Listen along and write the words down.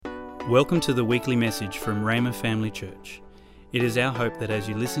Welcome to the weekly message from Rhema Family Church. It is our hope that as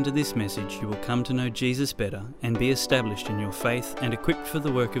you listen to this message, you will come to know Jesus better and be established in your faith and equipped for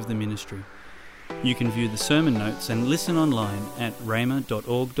the work of the ministry. You can view the sermon notes and listen online at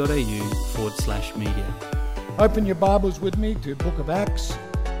rhema.org.au/media. Open your Bibles with me to Book of Acts,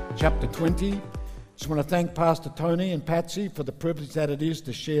 chapter 20. Just want to thank Pastor Tony and Patsy for the privilege that it is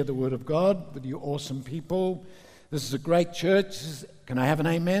to share the Word of God with you awesome people. This is a great church. Can I have an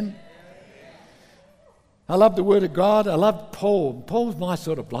amen? I love the Word of God. I love Paul. Paul's my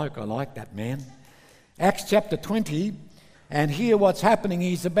sort of bloke. I like that man. Acts chapter 20, and here what's happening,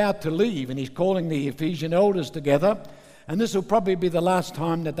 he's about to leave, and he's calling the Ephesian elders together, and this will probably be the last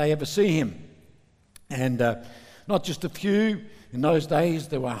time that they ever see him. And not just a few. In those days,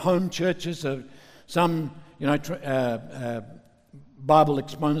 there were home churches. Some, Bible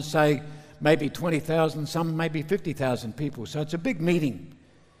exponents say maybe 20,000, some maybe 50,000 people. So it's a big meeting.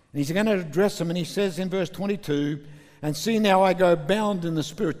 And he's going to address them, and he says in verse 22, "And see now I go bound in the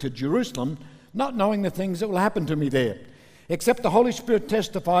Spirit to Jerusalem, not knowing the things that will happen to me there, except the Holy Spirit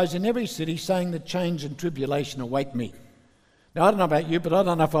testifies in every city, saying that change and tribulation await me." Now, I don't know about you, but I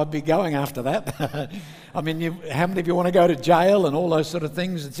don't know if I'd be going after that. I mean, how many of you want to go to jail and all those sort of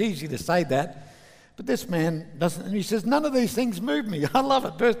things? It's easy to say that. But this man doesn't, and he says, "None of these things move me." I love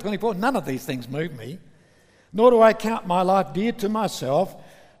it. Verse 24, "None of these things move me, nor do I count my life dear to myself,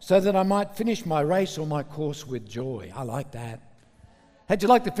 so that I might finish my race or my course with joy." I like that. How'd you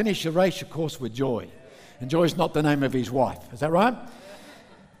like to finish your race, your course with joy? And Joy's not the name of his wife. Is that right?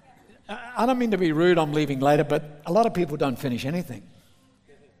 I don't mean to be rude, I'm leaving later, but a lot of people don't finish anything.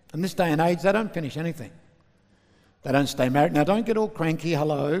 In this day and age, they don't finish anything. They don't stay married. Now, don't get all cranky,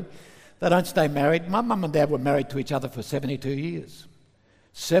 hello. They don't stay married. My mum and dad were married to each other for 72 years.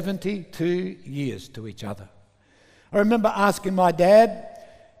 72 years to each other. I remember asking my dad,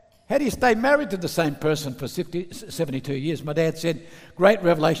 "How do you stay married to the same person for 72 years? My dad said, great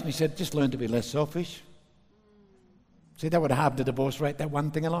revelation. He said, "Just learn to be less selfish." See, that would halve the divorce rate, that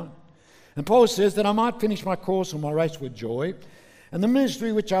one thing alone. And Paul says that I might finish my course or my race with joy, and the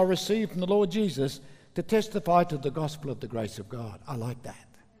ministry which I received from the Lord Jesus to testify to the gospel of the grace of God. I like that.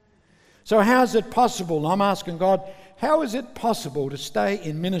 So how is it possible? I'm asking God, how is it possible to stay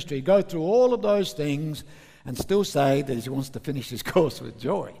in ministry, go through all of those things, and still say that he wants to finish his course with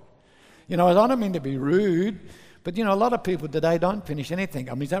joy? I don't mean to be rude, but a lot of people today don't finish anything.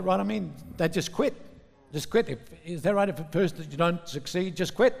 I mean, is that right? I mean, they just quit. Just quit. Is that right? If at first you don't succeed,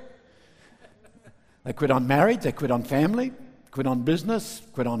 just quit. They quit on marriage, they quit on family, quit on business,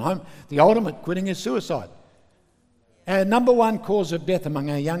 quit on home. The ultimate quitting is suicide. And number one cause of death among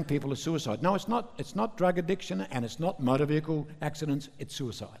our young people is suicide. No, it's not. It's not drug addiction, and it's not motor vehicle accidents. It's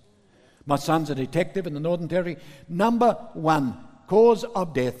suicide. My son's a detective in the Northern Territory. Number one cause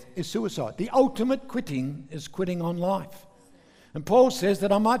of death is suicide. The ultimate quitting is quitting on life. And Paul says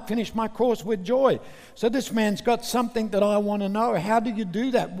that I might finish my course with joy. So this man's got something that I want to know. How do you do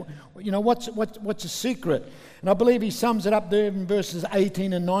that? What's the secret? And I believe he sums it up there in verses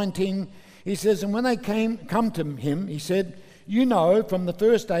 18 and 19. He says, "And when they come to him, he said, 'You know from the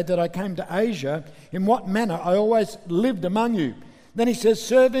first day that I came to Asia, in what manner I always lived among you.' Then he says,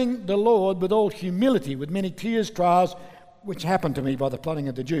 'Serving the Lord with all humility, with many tears, trials, which happened to me by the plotting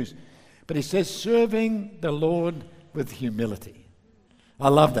of the Jews.'" But he says, "Serving the Lord with humility." I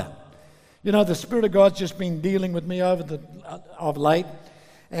love that. The Spirit of God's just been dealing with me of late,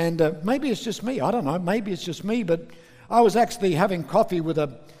 and maybe it's just me. I don't know. Maybe it's just me, but I was actually having coffee with a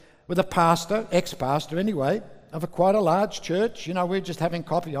pastor, ex-pastor anyway, of quite a large church. We're just having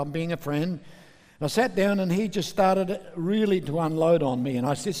coffee. I'm being a friend. And I sat down, and he just started really to unload on me, and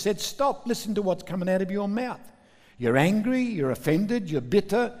I said, "Stop! Listen to what's coming out of your mouth. You're angry. You're offended. You're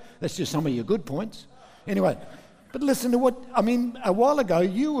bitter." That's just some of your good points. Anyway. But listen to a while ago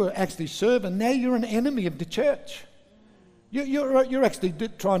you were actually serving, now you're an enemy of the church. You're actually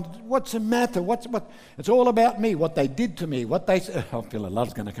trying to, what's the matter? It's all about me, what they did to me, I feel a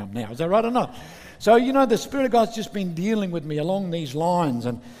love's going to come now. Is that right or not? So, the Spirit of God's just been dealing with me along these lines,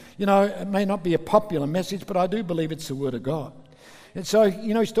 and, it may not be a popular message, but I do believe it's the Word of God. And so,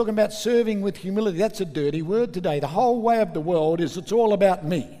 he's talking about serving with humility. That's a dirty word today. The whole way of the world is it's all about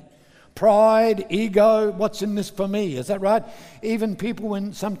me. Pride, ego, what's in this for me? Is that right? Even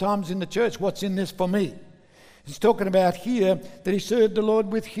people sometimes in the church, what's in this for me? He's talking about here that he served the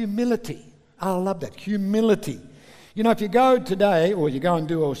Lord with humility. I love that, humility. If you go today, or you go and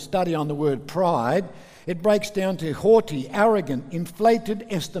do a study on the word pride, it breaks down to haughty, arrogant, inflated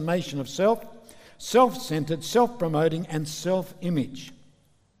estimation of self, self-centered, self-promoting, and self-image.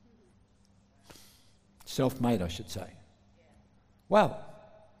 Self-made, I should say. Wow.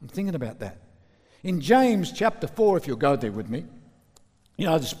 I'm thinking about that. In James chapter 4, if you'll go there with me, you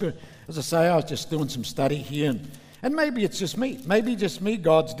know, the Spirit, as I say, I was just doing some study here, and maybe it's just me. Maybe just me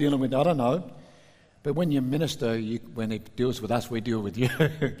God's dealing with, I don't know. But when you minister, when He deals with us, we deal with you.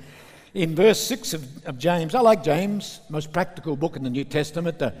 In verse 6 of James, I like James, most practical book in the New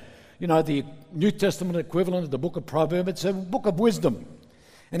Testament. The New Testament equivalent of the book of Proverbs. It's a book of wisdom.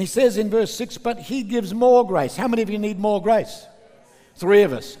 And he says in verse 6, but He gives more grace. How many of you need more grace? 3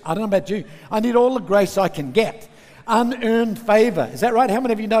 of us. I don't know about you. I need all the grace I can get. Unearned favour. Is that right? How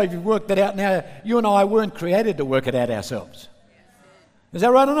many of you know if you've worked that out now, you and I weren't created to work it out ourselves? Is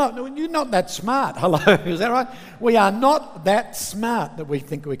that right or not? You're not that smart. Hello, is that right? We are not that smart that we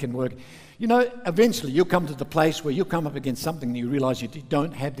think we can work. You know, eventually you'll come to the place where you'll come up against something that you realise you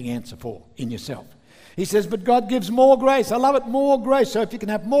don't have the answer for in yourself. He says, but God gives more grace. I love it, more grace. So if you can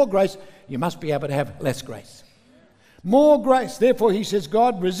have more grace, you must be able to have less grace. More grace. Therefore, he says,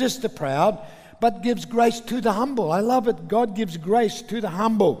 God resists the proud, but gives grace to the humble. I love it. God gives grace to the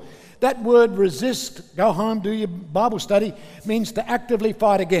humble. That word resist, go home, do your Bible study, means to actively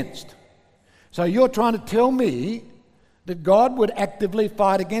fight against. So you're trying to tell me that God would actively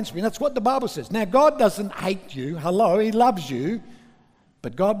fight against me. That's what the Bible says. Now, God doesn't hate you. Hello, He loves you.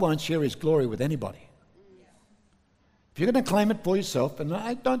 But God won't share His glory with anybody. If you're going to claim it for yourself, and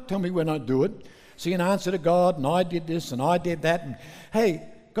don't tell me when I do it, see an answer to God, and I did this, and I did that, and hey,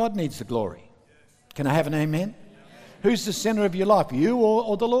 God needs the glory. Can I have an amen? Who's the center of your life, you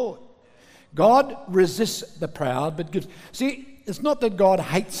or the Lord? God resists the proud, but gives... See, it's not that God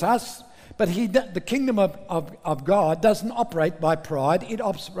hates us, but the kingdom of God doesn't operate by pride. It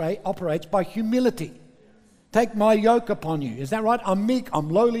operates by humility. Take my yoke upon you. Is that right? I'm meek, I'm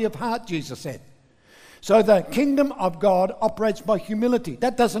lowly of heart, Jesus said. So the kingdom of God operates by humility.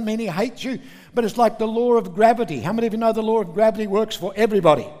 That doesn't mean He hates you, but it's like the law of gravity. How many of you know the law of gravity works for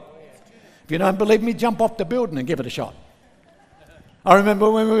everybody? If you don't believe me, jump off the building and give it a shot. I remember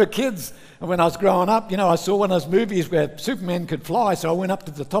when we were kids, and when I was growing up, you know, I saw one of those movies where Superman could fly, so I went up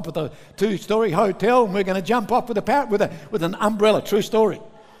to the top of the 2-story hotel, and we're going to jump off with an umbrella. True story.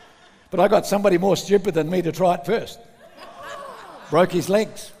 But I got somebody more stupid than me to try it first. Broke his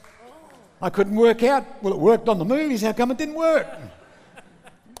legs. I couldn't work out. Well, it worked on the movies. How come it didn't work?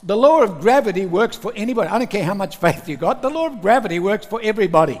 The law of gravity works for anybody. I don't care how much faith you got. The law of gravity works for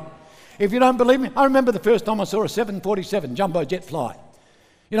everybody. If you don't believe me, I remember the first time I saw a 747 jumbo jet fly.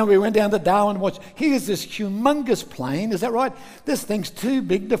 You know, we went down to Darwin and watched. Here's this humongous plane, is that right? This thing's too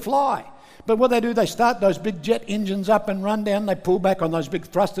big to fly. But what they start those big jet engines up and run down. They pull back on those big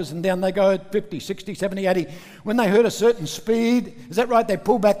thrusters and down they go at 50, 60, 70, 80. When they hit a certain speed, is that right? They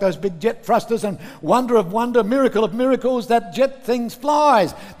pull back those big jet thrusters and wonder of wonder, miracle of miracles, that jet thing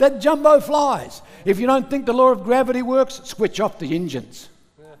flies. That jumbo flies. If you don't think the law of gravity works, switch off the engines.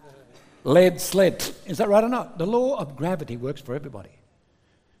 Lead sled. Is that right or not? The law of gravity works for everybody.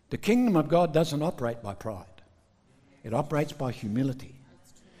 The kingdom of God doesn't operate by pride. It operates by humility.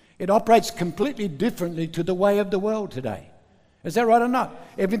 It operates completely differently to the way of the world today. Is that right or not?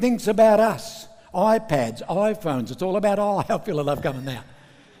 Everything's about us. iPads, iPhones, it's all about I feel a love coming now.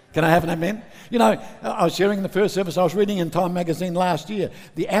 Can I have an amen? You know, I was sharing in the first service, I was reading in Time magazine last year,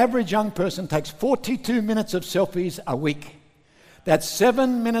 the average young person takes 42 minutes of selfies a week. That's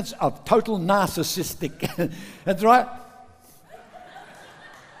 7 minutes of total narcissistic. That's right.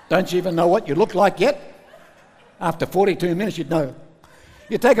 Don't you even know what you look like yet? After 42 minutes, you'd know.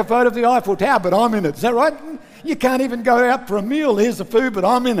 You take a photo of the Eiffel Tower, but I'm in it. Is that right? You can't even go out for a meal. Here's the food, but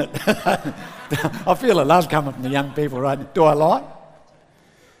I'm in it. I feel a love coming from the young people, right? Do I lie?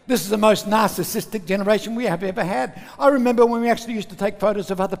 This is the most narcissistic generation we have ever had. I remember when we actually used to take photos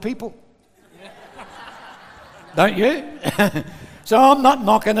of other people. Don't you? So I'm not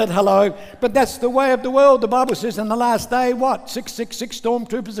knocking it, hello, but that's the way of the world. The Bible says in the last day, what? 666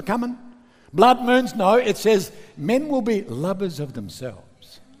 stormtroopers are coming? Blood moons? No, it says men will be lovers of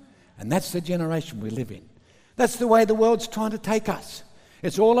themselves. And that's the generation we live in. That's the way the world's trying to take us.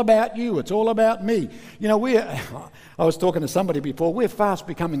 It's all about you. It's all about me. You know, I was talking to somebody before, we're fast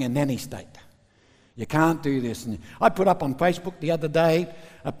becoming a nanny state. You can't do this. And I put up on Facebook the other day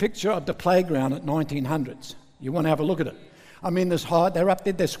a picture of the playground at 1900s. You want to have a look at it. I mean, they're up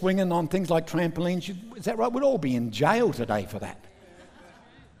there, they're swinging on things like trampolines. Is that right? We'd all be in jail today for that.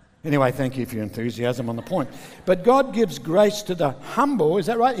 Anyway, thank you for your enthusiasm on the point. But God gives grace to the humble. Is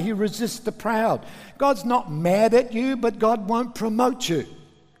that right? He resists the proud. God's not mad at you, but God won't promote you.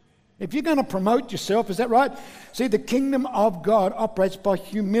 If you're going to promote yourself, is that right? See, the kingdom of God operates by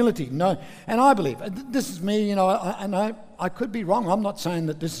humility. No, and I believe, this is me, you know, I could be wrong. I'm not saying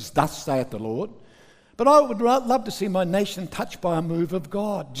that this is thus saith the Lord. But I would love to see my nation touched by a move of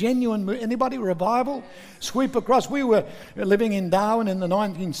God. Genuine move. Anybody? Revival? Sweep across. We were living in Darwin in the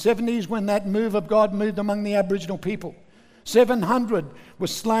 1970s when that move of God moved among the Aboriginal people. 700 were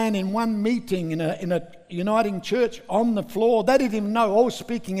slain in one meeting in a uniting church on the floor. They didn't even know, all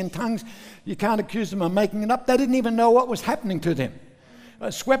speaking in tongues. You can't accuse them of making it up. They didn't even know what was happening to them.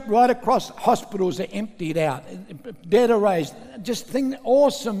 Swept right across. Hospitals are emptied out. Dead are raised. Just thing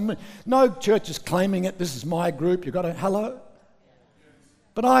awesome. No churches claiming it. This is my group. You've got to, hello?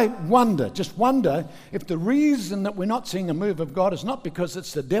 But I just wonder if the reason that we're not seeing a move of God is not because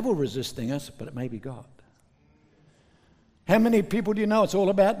it's the devil resisting us, but it may be God. How many people do you know it's all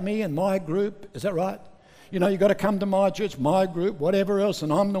about me and my group? Is that right? You know, you've got to come to my church, my group, whatever else,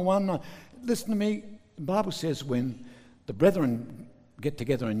 and I'm the one. Listen to me. The Bible says when the brethren get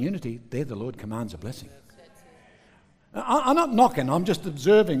together in unity, there the Lord commands a blessing. I'm not knocking, I'm just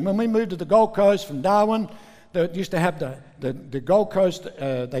observing. When we moved to the Gold Coast from Darwin, they used to have the Gold Coast,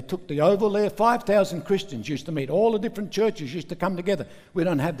 they took the oval there, 5,000 Christians used to meet. All the different churches used to come together. We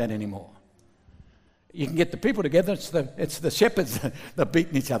don't have that anymore. You can get the people together, it's the shepherds that are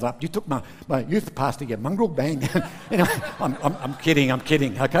beating each other up. You took my youth pastor, you mongrel, bang. You know, I'm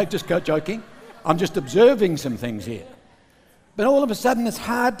kidding, okay, just go joking. I'm just observing some things here. But all of a sudden it's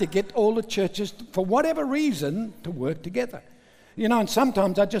hard to get all the churches, for whatever reason, to work together. You know, and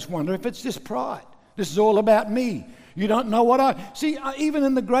sometimes I just wonder if it's just pride. This is all about me. You don't know what see, even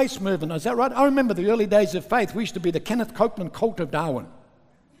in the grace movement, is that right? I remember the early days of faith. We used to be the Kenneth Copeland cult of Darwin.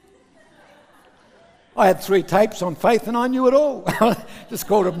 I had 3 tapes on faith and I knew it all. Just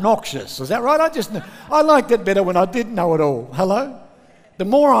called obnoxious. Is that right? I liked it better when I didn't know it all. Hello? The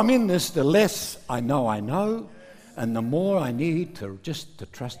more I'm in this, the less I know. And the more I need to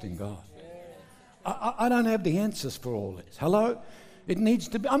trust in God. I don't have the answers for all this. Hello? It needs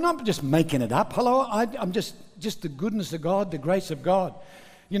to be. I'm not just making it up. Hello? I'm just the goodness of God, the grace of God.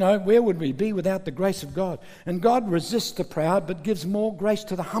 You know, where would we be without the grace of God? And God resists the proud but gives more grace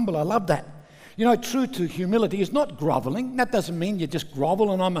to the humble. I love that. You know, true to humility is not groveling. That doesn't mean you just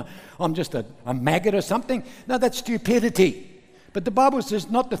grovel and I'm just a maggot or something. No, that's stupidity. But the Bible says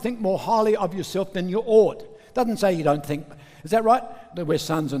not to think more highly of yourself than you ought. Doesn't say you don't think. Is that right? That we're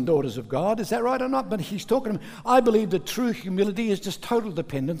sons and daughters of God. Is that right or not? But he's talking. I believe that true humility is just total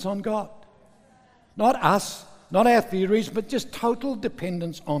dependence on God. Not us, not our theories, but just total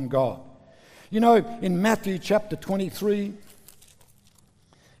dependence on God. You know, in Matthew chapter 23,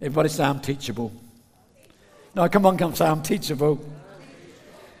 everybody say I'm teachable. No, come on, say I'm teachable.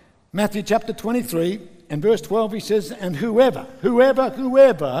 Matthew chapter 23 and verse 12 he says, and whoever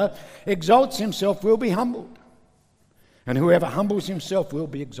exalts himself will be humbled. And whoever humbles himself will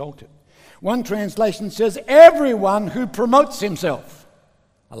be exalted. One translation says, everyone who promotes himself.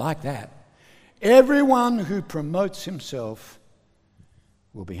 I like that. Everyone who promotes himself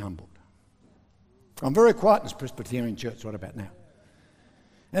will be humbled. I'm very quiet in this Presbyterian church right about now.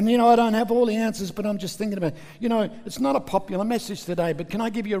 And, you know, I don't have all the answers, but I'm just thinking about, you know, it's not a popular message today, but can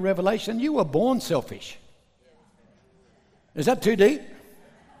I give you a revelation? You were born selfish. Is that too deep?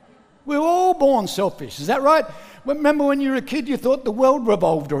 We're all born selfish. Is that right? Remember when you were a kid, you thought the world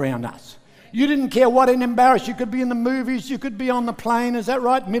revolved around us. You didn't care what an embarrass. You could be in the movies. You could be on the plane. Is that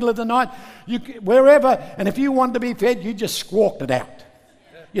right? Middle of the night. Wherever. And if you wanted to be fed, you just squawked it out.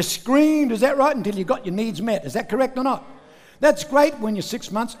 You screamed. Is that right? Until you got your needs met. Is that correct or not? That's great when you're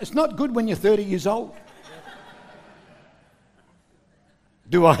 6 months. It's not good when you're 30 years old.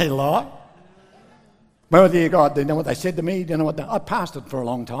 Do I lie? Well, dear God, do you know what they said to me? Do you know what I pastored for a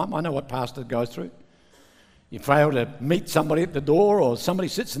long time. I know what pastor goes through. You fail to meet somebody at the door or somebody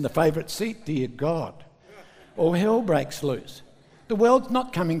sits in the favourite seat, dear God. Or hell breaks loose. The world's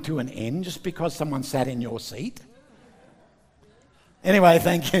not coming to an end just because someone sat in your seat. Anyway,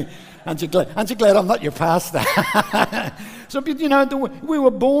 thank you. Aren't you glad I'm not your pastor? So, you know, we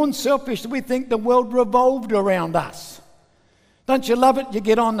were born selfish. We think the world revolved around us. Don't you love it? You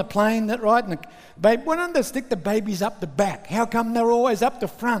get on the plane, that right? And why don't they stick the babies up the back? How come they're always up the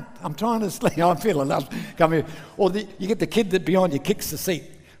front? I'm trying to sleep. I'm feeling love. Come here. Or you get the kid that behind you kicks the seat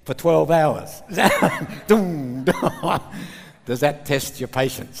for 12 hours. Does that test your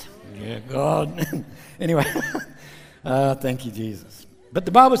patience? Yeah, God. Anyway, thank you, Jesus. But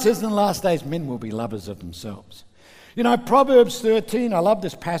the Bible says in the last days, men will be lovers of themselves. You know, Proverbs 13, I love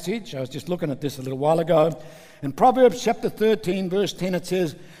this passage. I was just looking at this a little while ago. In Proverbs chapter 13, verse 10, it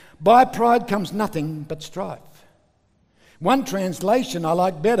says, by pride comes nothing but strife. One translation I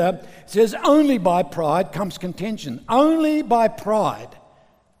like better says, only by pride comes contention. Only by pride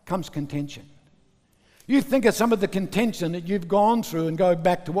comes contention. You think of some of the contention that you've gone through and go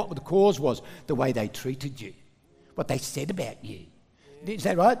back to what the cause was, the way they treated you, what they said about you. Is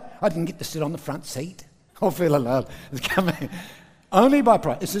that right? I didn't get to sit on the front seat. I feel alive. It's coming. Only by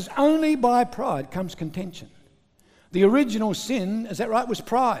pride. It says only by pride comes contention. The original sin, is that right, was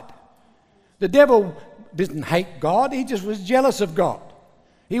pride. The devil didn't hate God. He just was jealous of God.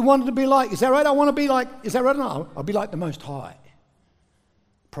 He wanted to be like, is that right? I want to be like, is that right? No, I'll be like the Most High.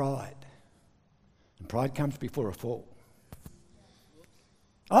 Pride. And pride comes before a fall.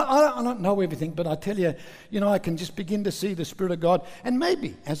 I don't know everything, but I tell you, I can just begin to see the Spirit of God. And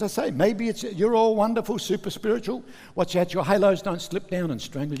maybe, as I say, maybe you're all wonderful, super spiritual. Watch out, your halos don't slip down and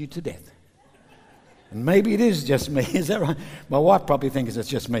strangle you to death. And maybe it is just me. Is that right? My wife probably thinks it's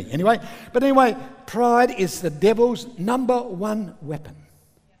just me. Anyway, pride is the devil's number one weapon.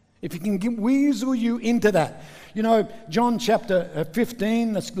 If he can weasel you into that. John chapter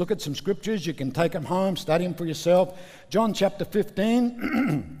 15, let's look at some scriptures. You can take them home, study them for yourself. John chapter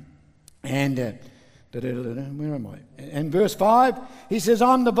 15, and where am I? And verse 5, he says,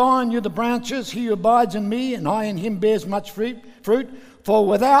 I'm the vine, you're the branches. He who abides in me, and I in him bears much fruit. For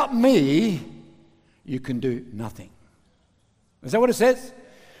without me, you can do nothing. Is that what it says?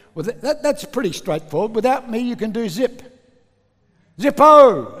 Well, that's pretty straightforward. Without me, you can do zip.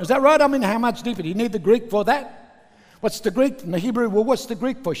 Zippo. Is that right? I mean, how much deeper? Do you need the Greek for that? What's the Greek? In the Hebrew, well, what's the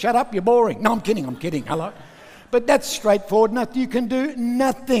Greek for? Shut up, you're boring. No, I'm kidding. Hello. But that's straightforward enough. You can do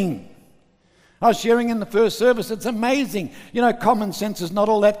nothing. I was sharing in the first service. It's amazing. Common sense is not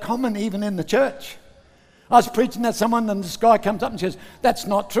all that common, even in the church. I was preaching at someone, and this guy comes up and says, that's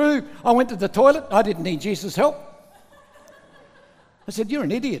not true. I went to the toilet. I didn't need Jesus' help. I said, you're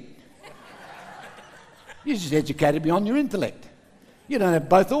an idiot. You're just educated beyond your intellect. You don't have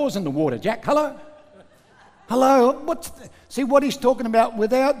both oars in the water, Jack. Hello? See what he's talking about?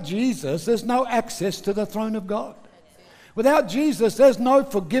 Without Jesus, there's no access to the throne of God. Without Jesus, there's no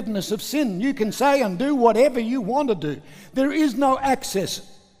forgiveness of sin. You can say and do whatever you want to do. There is no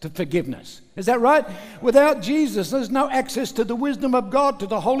access to forgiveness. Is that right? Without Jesus, there's no access to the wisdom of God, to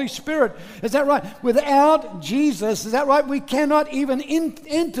the Holy Spirit. Is that right? Without Jesus, is that right? We cannot even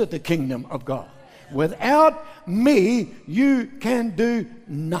enter the kingdom of God. Without me, you can do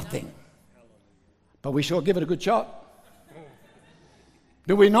nothing. But we sure give it a good shot.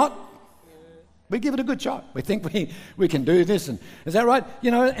 Do we not? We give it a good shot. We think we can do this. And is that right?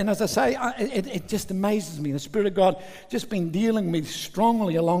 And as I say, it just amazes me. The Spirit of God just been dealing with me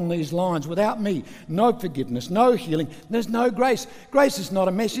strongly along these lines. Without me, no forgiveness, no healing. There's no grace. Grace is not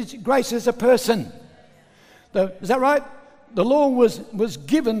a message. Grace is a person. Is that right? The law was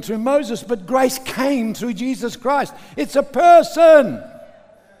given through Moses, but grace came through Jesus Christ. It's a person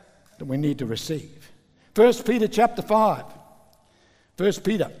that we need to receive. 1 Peter chapter 5. 1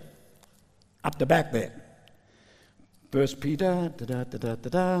 Peter, up the back there. 1 Peter,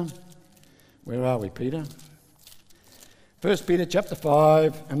 where are we, Peter? 1 Peter chapter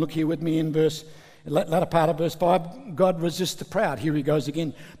 5, and look here with me in latter part of verse 5. God resists the proud. Here he goes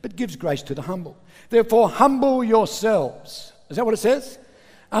again, but gives grace to the humble. Therefore, humble yourselves. Is that what it says?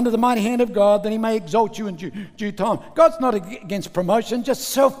 Under the mighty hand of God, that he may exalt you in due time. God's not against promotion, just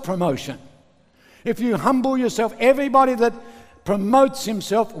self-promotion. If you humble yourself, everybody that promotes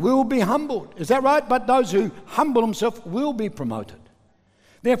himself will be humbled. Is that right? But those who humble themselves will be promoted.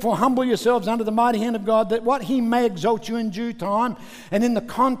 Therefore, humble yourselves under the mighty hand of God, that what he may exalt you in due time. And in the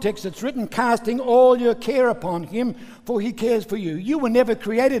context, it's written, casting all your care upon him, for he cares for you. You were never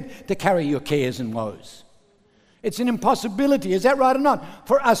created to carry your cares and woes. It's an impossibility, is that right or not?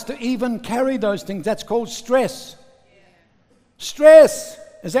 For us to even carry those things. That's called stress. Stress,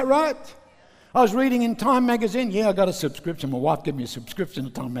 is that right? I was reading in Time magazine. Yeah, I got a subscription. My wife gave me a subscription to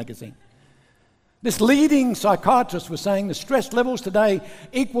Time magazine. This leading psychiatrist was saying the stress levels today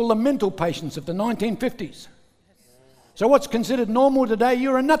equal the mental patients of the 1950s. So what's considered normal today,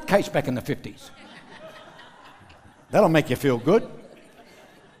 you're a nutcase back in the 50s. That'll make you feel good.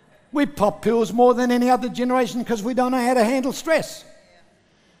 We pop pills more than any other generation because we don't know how to handle stress.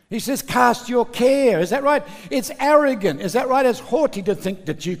 He says, cast your care. Is that right? It's arrogant. Is that right? It's haughty to think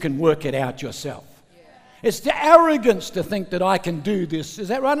that you can work it out yourself. It's the arrogance to think that I can do this. Is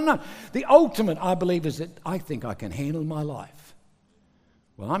that right or not? The ultimate, I believe, is that I think I can handle my life.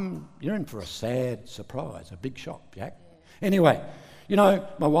 Well, you're in for a sad surprise, a big shock, Jack. Anyway,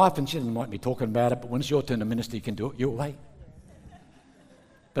 my wife, and she didn't like me talking about it, but when it's your turn to minister, you can do it your way.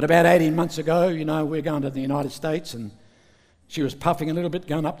 But about 18 months ago, we're going to the United States, and she was puffing a little bit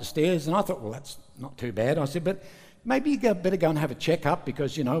going up the stairs, and I thought, well, that's not too bad. I said, but maybe you better go and have a check-up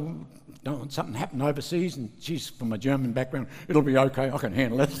because, don't want something happen overseas, and she's from a German background. It'll be okay, I can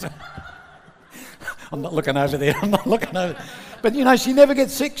handle it. I'm not looking over there. I'm not looking over. But, you know, she never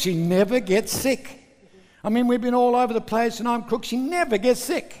gets sick. She never gets sick. I mean, we've been all over the place, and I'm crook. She never gets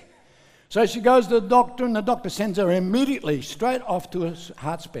sick. So she goes to the doctor, and the doctor sends her immediately straight off to a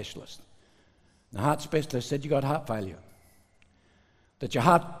heart specialist. The heart specialist said, you got heart failure. That your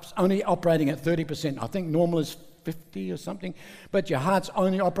heart's only operating at 30%. I think normal is 50 or something, but your heart's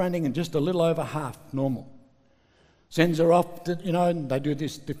only operating in just a little over half normal. Sends her off to, you know, and they do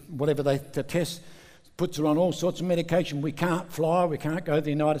this, whatever the test, puts her on all sorts of medication. We can't fly, we can't go to the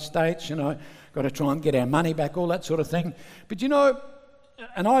United States, you know, got to try and get our money back, all that sort of thing. But you know,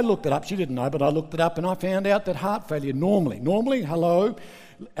 and I looked it up, she didn't know, but I looked it up and I found out that heart failure normally,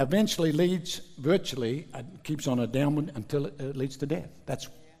 eventually leads virtually, keeps on a downward until it leads to death.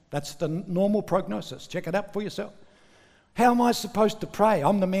 That's the normal prognosis. Check it out for yourself. How am I supposed to pray?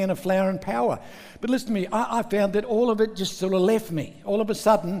 I'm the man of flower and power. But listen to me, I found that all of it just sort of left me. All of a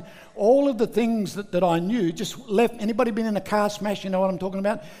sudden, all of the things that I knew just left. Anybody been in a car smash, you know what I'm talking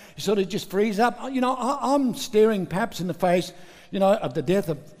about? You sort of just freeze up. You know, I'm staring perhaps in the face, you know, of the death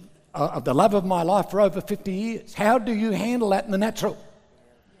of the love of my life for over 50 years. How do you handle that in the natural?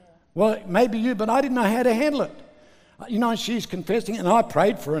 Well, maybe you, but I didn't know how to handle it. You know, she's confessing, and I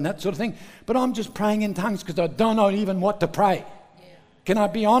prayed for her and that sort of thing, but I'm just praying in tongues because I don't know even what to pray. Yeah. Can I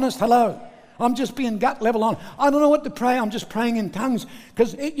be honest? Hello? I'm just being gut level on. I don't know what to pray. I'm just praying in tongues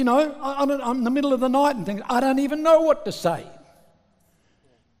because, you know, I'm in the middle of the night and things. I don't even know what to say.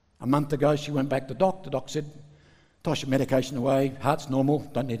 A month ago, she went back to the doc. The doc said, toss your medication away. Heart's normal.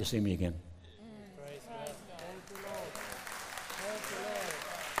 Don't need to see me again.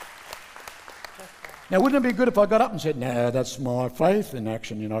 Now, wouldn't it be good if I got up and said, no, that's my faith in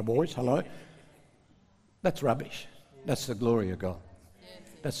action, you know, boys, hello? That's rubbish. That's the glory of God.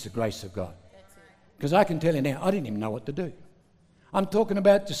 That's the grace of God. Because I can tell you now, I didn't even know what to do. I'm talking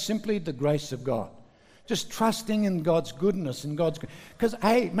about just simply the grace of God. Just trusting in God's goodness and God's... Because,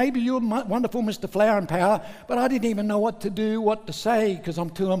 hey, maybe you're wonderful, Mr. Flower and Power, but I didn't even know what to do, what to say, because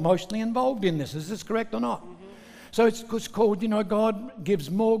I'm too emotionally involved in this. Is this correct or not? Mm-hmm. So it's called, you know, God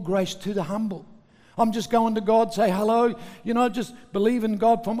gives more grace to the humble. I'm just going to God, say hello, you know, just believe in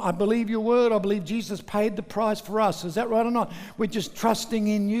God. I believe your word. I believe Jesus paid the price for us. Is that right or not? We're just trusting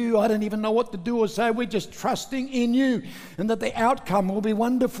in you. I don't even know what to do or say. We're just trusting in you and that the outcome will be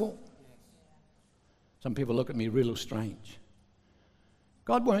wonderful. Some people look at me real strange.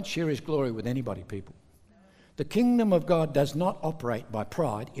 God won't share his glory with anybody, people. The kingdom of God does not operate by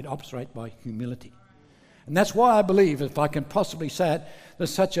pride. It operates by humility. And that's why I believe, if I can possibly say it,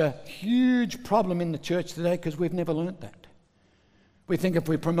 there's such a huge problem in the church today because we've never learnt that. We think if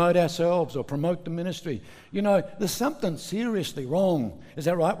we promote ourselves or promote the ministry, you know, there's something seriously wrong. Is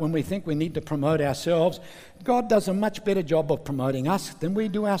that right? When we think we need to promote ourselves, God does a much better job of promoting us than we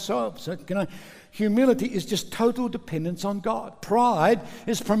do ourselves. So, you know, humility is just total dependence on God. Pride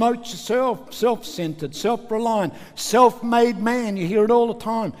is promote yourself, self-centered, self-reliant, self-made man. You hear it all the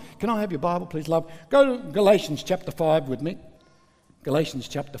time. Can I have your Bible, please, love? Go to Galatians chapter 5 with me. Galatians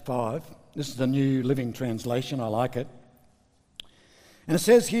chapter 5. This is the New Living Translation. I like it. And it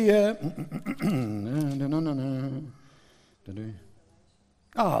says here...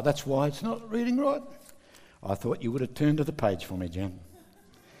 that's why it's not reading right. I thought you would have turned to the page for me, Jen.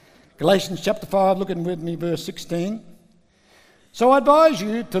 Galatians chapter 5, looking with me, verse 16. So I advise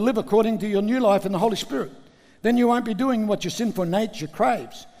you to live according to your new life in the Holy Spirit. Then you won't be doing what your sinful nature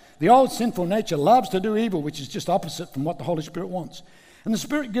craves. The old sinful nature loves to do evil, which is just opposite from what the Holy Spirit wants. And the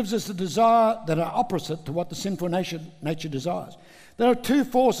Spirit gives us a desire that are opposite to what the sinful nature desires. There are two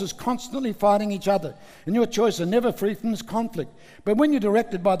forces constantly fighting each other, and your choices are never free from this conflict. But when you're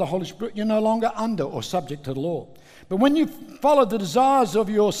directed by the Holy Spirit, you're no longer under or subject to the law. But when you follow the desires of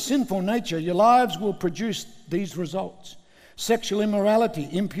your sinful nature, your lives will produce these results: sexual immorality,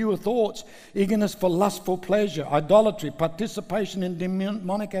 impure thoughts, eagerness for lustful pleasure, idolatry, participation in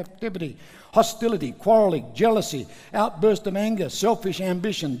demonic activity, hostility, quarreling, jealousy, outburst of anger, selfish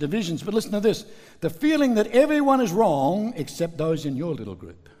ambition, divisions. But listen to this: the feeling that everyone is wrong except those in your little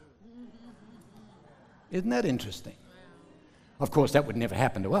group. Isn't that interesting? Of course, that would never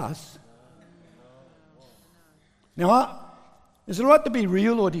happen to us. Now, is it right to be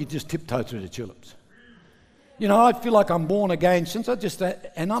real, or do you just tiptoe through the tulips? You know, I feel like I'm born again since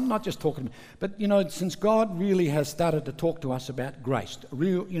and I'm not just talking, but, you know, since God really has started to talk to us about grace,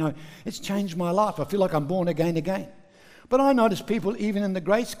 real, you know, it's changed my life. I feel like I'm born again. But I notice people, even in the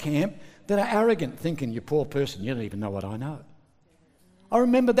grace camp, that are arrogant, thinking, you poor person, you don't even know what I know. I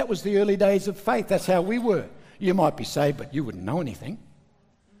remember that was the early days of faith. That's how we were. You might be saved, but you wouldn't know anything.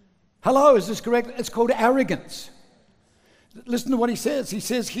 Hello, is this correct? It's called arrogance. Listen to what he says. He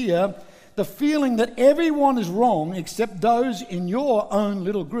says here the feeling that everyone is wrong except those in your own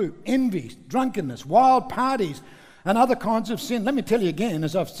little group. Envy, drunkenness, wild parties, and other kinds of sin. Let me tell you again,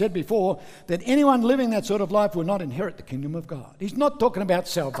 as I've said before, that anyone living that sort of life will not inherit the kingdom of God. He's not talking about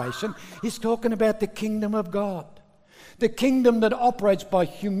salvation. He's talking about the kingdom of God. The kingdom that operates by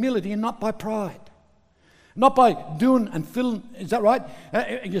humility and not by pride. Not by doing and filling, is that right,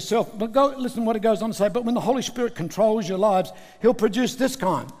 yourself. But go listen to what it goes on to say. But when the Holy Spirit controls your lives, he'll produce this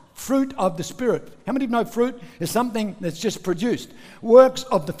kind. Fruit of the Spirit. How many of you know fruit is something that's just produced? Works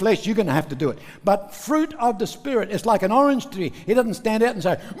of the flesh, you're going to have to do it. But fruit of the Spirit is like an orange tree. He doesn't stand out and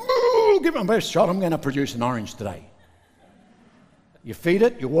say, give it my best shot, I'm going to produce an orange today. You feed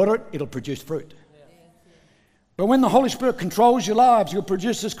it, you water it, it'll produce fruit. But when the Holy Spirit controls your lives, you'll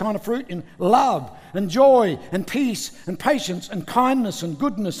produce this kind of fruit in love and joy and peace and patience and kindness and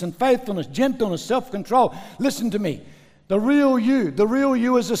goodness and faithfulness, gentleness, self-control. Listen to me. The real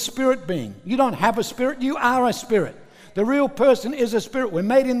you is a spirit being. You don't have a spirit, you are a spirit. The real person is a spirit. We're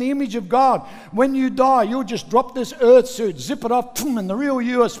made in the image of God. When you die, you'll just drop this earth suit, zip it off, and the real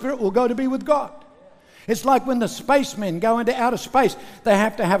you, a spirit, will go to be with God. It's like when the spacemen go into outer space, they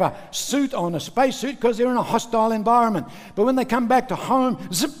have to have a suit on, a space suit, because they're in a hostile environment. But when they come back to home,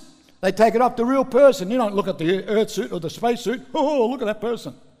 zip, they take it off. The real person. You don't look at the earth suit or the space suit. Oh, look at that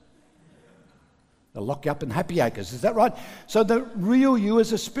person. They'll lock you up in happy acres. Is that right? So the real you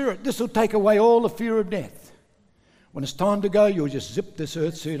is a spirit. This will take away all the fear of death. When it's time to go, you'll just zip this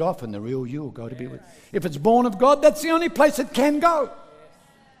earth suit off and the real you will go to be with. If it's born of God, that's the only place it can go.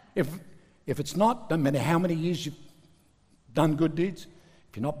 If it's not, no matter how many years you've done good deeds,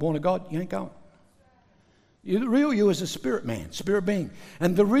 if you're not born of God, you ain't going. The real you is a spirit man, spirit being.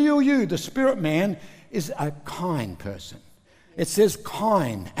 And the real you, the spirit man, is a kind person. It says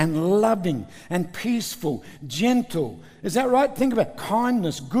kind and loving and peaceful, gentle. Is that right? Think about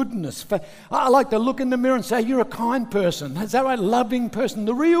kindness, goodness. I like to look in the mirror and say, you're a kind person. Is that right? Loving person.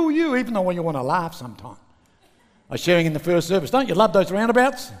 The real you, even though you want to laugh sometimes. I was sharing in the first service. Don't you love those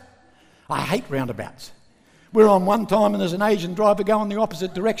roundabouts? I hate roundabouts. We're on one time and there's an Asian driver going the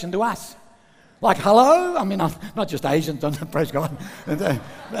opposite direction to us. Like, hello? I mean, not just Asians, praise God.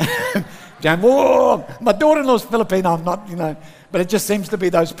 Whoa, my daughter-in-law's Filipino, I'm not, but it just seems to be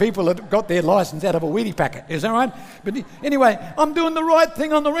those people that got their license out of a weedy packet. Is that right? But anyway, I'm doing the right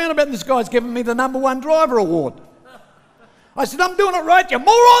thing on the roundabout and this guy's giving me the #1 driver award. I said, I'm doing it right, you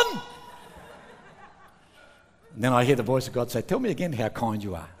moron! And then I hear the voice of God say, tell me again how kind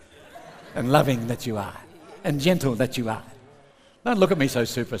you are. And loving that you are, and gentle that you are. Don't look at me so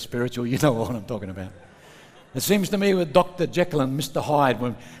super spiritual, you know what I'm talking about. It seems to me with Dr. Jekyll and Mr. Hyde,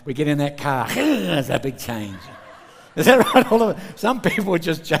 when we get in that car, there's a big change. Is that right? Some people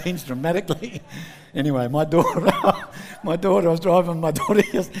just change dramatically. Anyway, my daughter, I was driving, my daughter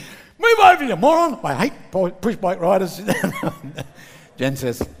just, move over, you moron. I hate push bike riders. Jen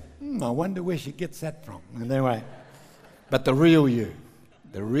says, I wonder where she gets that from. And anyway, but the real you,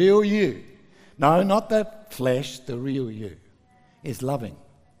 no, not the flesh, the real you, is loving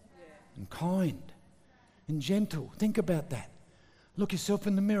and kind and gentle. Think about that. Look yourself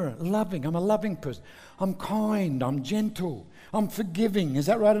in the mirror. Loving. I'm a loving person. I'm kind. I'm gentle. I'm forgiving. Is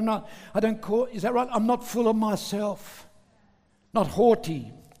that right or not? Is that right? I'm not full of myself. Not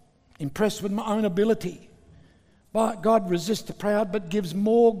haughty. Impressed with my own ability. But God resists the proud but gives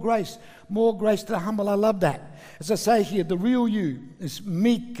more grace to the humble. I love that. As I say here, the real you is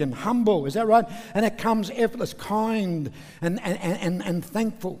meek and humble. Is that right? And it comes effortless, kind and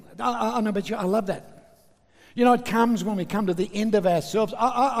thankful. I know about you. I love that. It comes when we come to the end of ourselves.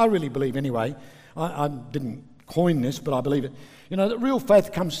 I really believe anyway. I didn't coin this, but I believe it. That real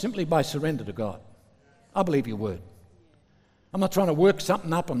faith comes simply by surrender to God. I believe your word. I'm not trying to work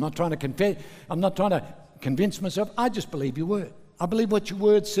something up. I'm not trying to confess. I'm not trying to convince myself. I just believe your word. I believe what your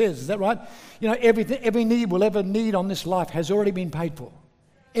word says. Is that right? Every need we'll ever need on this life has already been paid for.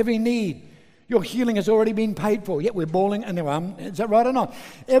 Every need. Your healing has already been paid for. Yet we're bawling. Anyway, is that right or not?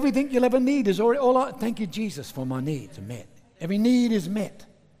 Everything you'll ever need is already. Thank you, Jesus, for my needs are met. Every need is met.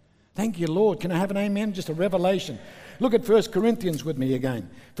 Thank you, Lord. Can I have an amen? Just a revelation. Look at 1 Corinthians with me again.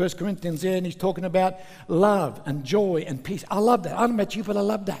 1 Corinthians there, and he's talking about love and joy and peace. I love that. I don't know about you, but I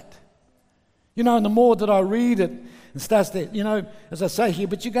love that. And the more that I read it, it starts to, as I say here,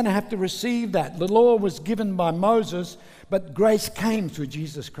 but you're going to have to receive that. The law was given by Moses, but grace came through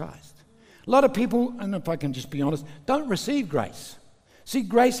Jesus Christ. A lot of people, and if I can just be honest, don't receive grace. See,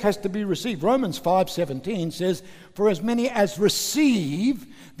 grace has to be received. Romans 5:17 says, for as many as receive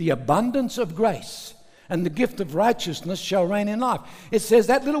the abundance of grace and the gift of righteousness shall reign in life. It says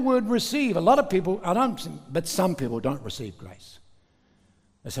that little word receive. A lot of people, but some people don't receive grace.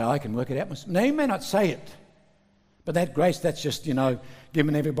 They say, I can work it out myself. Now, you may not say it, but that grace, that's just,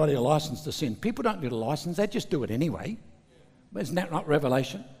 giving everybody a license to sin. People don't need a license, they just do it anyway. Isn't that not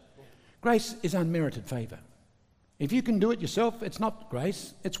revelation? Grace is unmerited favour. If you can do it yourself, it's not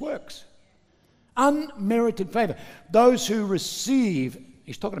grace, it's works. Unmerited favour. Those who receive,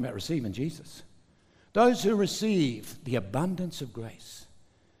 he's talking about receiving Jesus. Those who receive the abundance of grace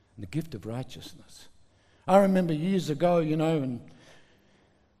and the gift of righteousness. I remember years ago, and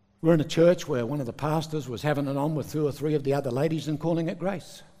we're in a church where one of the pastors was having it on with 2 or 3 of the other ladies and calling it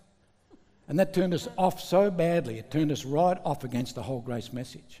grace. And that turned us off so badly. It turned us right off against the whole grace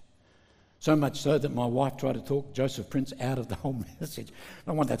message. So much so that my wife tried to talk Joseph Prince out of the whole message. I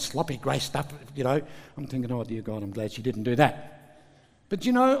don't want that sloppy grace stuff, I'm thinking, oh dear God, I'm glad she didn't do that. But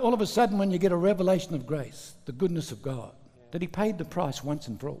all of a sudden when you get a revelation of grace, the goodness of God, that he paid the price once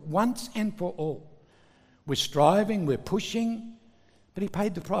and for all. Once and for all. We're striving, we're pushing, but he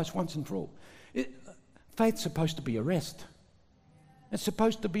paid the price once and for all. Faith's supposed to be a rest. It's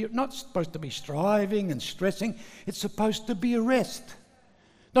supposed to be, not supposed to be striving and stressing. It's supposed to be a rest.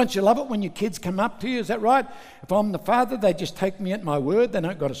 Don't you love it when your kids come up to you? Is that right? If I'm the father, they just take me at my word. They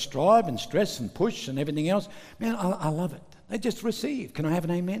don't got to strive and stress and push and everything else. Man, I love it. They just receive. Can I have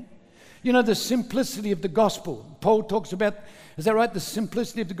an amen? The simplicity of the gospel. Paul talks about, is that right? The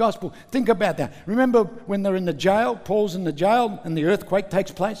simplicity of the gospel. Think about that. Remember when they're in the jail, Paul's in the jail and the earthquake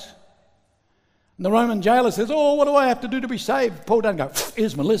takes place? And the Roman jailer says, oh, what do I have to do to be saved? Paul doesn't go,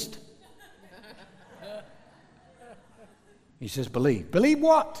 here's my list. He says, believe. Believe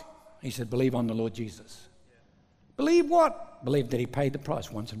what? He said, believe on the Lord Jesus. Believe what? Believe that he paid the price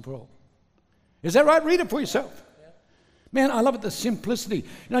once and for all. Is that right? Read it for yourself. Man, I love it, the simplicity.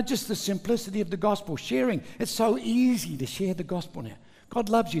 Just the simplicity of the gospel, sharing. It's so easy to share the gospel now. God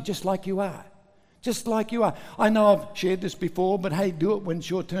loves you just like you are. Just like you are. I know I've shared this before, but hey, do it when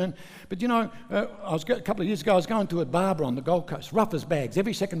it's your turn. But a couple of years ago, I was going to a barber on the Gold Coast, rough as bags.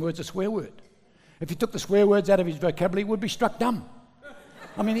 Every second word's a swear word. If you took the swear words out of his vocabulary, he would be struck dumb.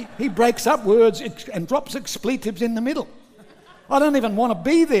 I mean, he breaks up words and drops expletives in the middle. I don't even want to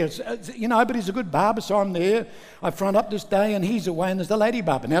be there, but he's a good barber, so I'm there. I front up this day, and he's away, and there's the lady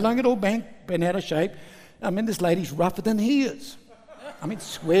barber. Now, don't get all bent out of shape. I mean, this lady's rougher than he is. I mean,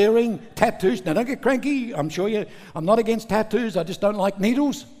 swearing, tattoos. Now, don't get cranky. I'm not against tattoos. I just don't like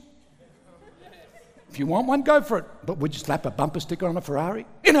needles. If you want one, go for it. But would you slap a bumper sticker on a Ferrari?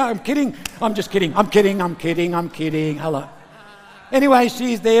 I'm kidding. I'm just kidding. I'm kidding. Hello. Anyway,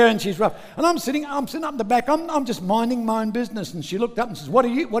 she's there and she's rough. And I'm sitting up in the back. I'm just minding my own business. And she looked up and says, what do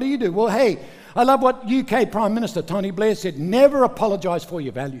you do? Well, hey, I love what UK Prime Minister Tony Blair said, never apologise for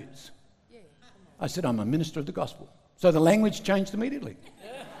your values. I said, I'm a minister of the gospel. So the language changed immediately.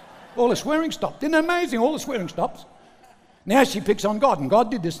 All the swearing stopped. Isn't it amazing? All the swearing stops. Now she picks on God, and God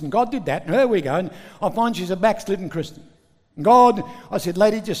did this, and God did that, and there we go. And I find she's a backslidden Christian. And God, I said,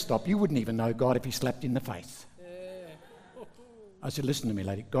 lady, just stop. You wouldn't even know God if he slapped you in the face. I said, listen to me,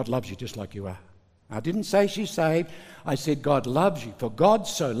 lady. God loves you just like you are. I didn't say she's saved. I said, God loves you, for God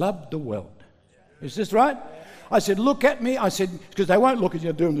so loved the world. Is this right? I said, look at me. I said, because they won't look at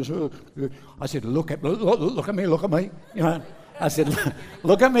you doing this. I said, look at me. I said,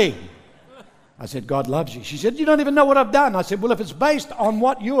 look at me. I said, God loves you. She said, you don't even know what I've done. I said, well, if it's based on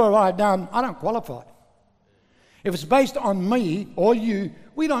what you or I have done, I don't qualify. If it's based on me or you,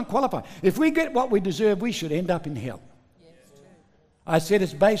 we don't qualify. If we get what we deserve, we should end up in hell. I said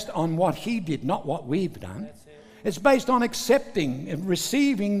it's based on what he did, not what we've done. It's based on accepting and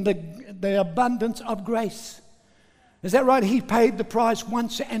receiving the abundance of grace. Is that right? He paid the price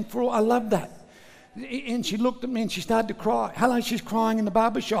once and for all. I love that. And she looked at me and she started to cry. Hello, she's crying in the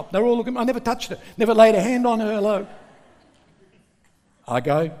barber shop. They're all looking. I never touched her, never laid a hand on her. Hello. I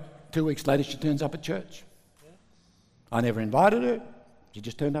go. 2 weeks later, she turns up at church. I never invited her. She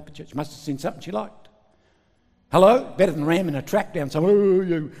just turned up at church. Must have seen something she liked. Hello, better than ramming a track down some, oh,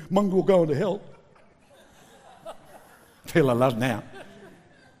 you mongrel going to hell. Feel I love now.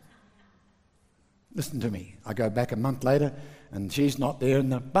 Listen to me. I go back a month later, and she's not there, and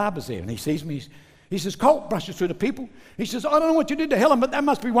the barber's there, and he sees me. He says, Colt, brushes through the people. He says, I don't know what you did to Helen, but that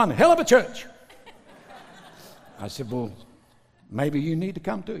must be one hell of a church. I said, well, maybe you need to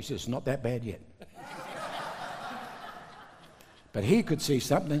come too. He says, it's not that bad yet. But he could see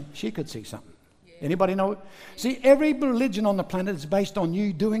something, she could see something. Anybody know it? See, every religion on the planet is based on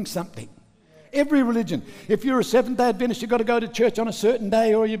you doing something. Every religion. If you're a Seventh-day Adventist, you've got to go to church on a certain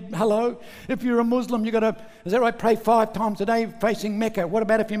day, or if you're a Muslim, you've got to, is that right, pray 5 times a day facing Mecca. What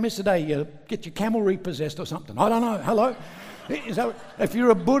about if you miss a day? You get your camel repossessed or something. I don't know. Hello? If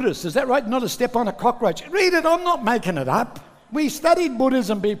you're a Buddhist, is that right? Not a step on a cockroach. Read it. I'm not making it up. We studied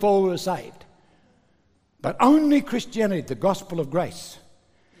Buddhism before we were saved. But only Christianity, the gospel of grace.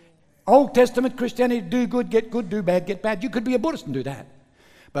 Old Testament Christianity, do good, get good, do bad, get bad. You could be a Buddhist and do that.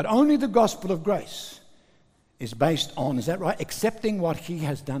 But only the gospel of grace is based on, is that right, accepting what he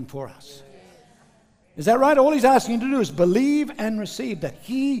has done for us. Is that right? All he's asking you to do is believe and receive that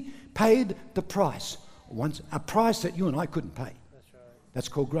he paid the price. Once, a price that you and I couldn't pay. That's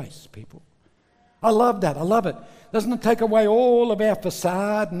called grace, people. I love that. I love it. Doesn't it take away all of our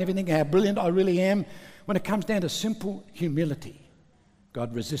facade and everything, how brilliant I really am? When it comes down to simple humility,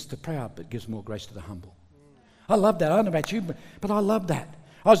 God resists the proud but gives more grace to the humble. I love that. I don't know about you, but I love that.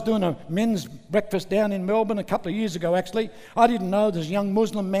 I was doing a men's breakfast down in Melbourne a couple of years ago, actually. I didn't know this young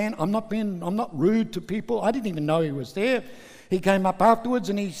Muslim man. I'm not rude to people. I didn't even know he was there. He came up afterwards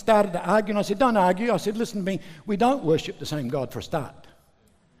and he started to argue. And I said, don't argue. I said, listen to me. We don't worship the same God for a start.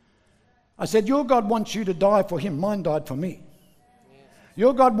 I said, your God wants you to die for him. Mine died for me.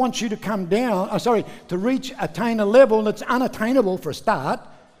 Your God wants you to come down, to attain a level that's unattainable for a start.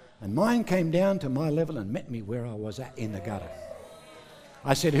 And mine came down to my level and met me where I was at in the gutter.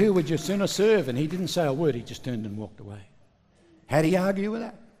 I said, who would you sooner serve? And he didn't say a word. He just turned and walked away. How do you argue with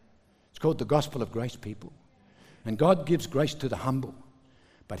that? It's called the gospel of grace, people. And God gives grace to the humble,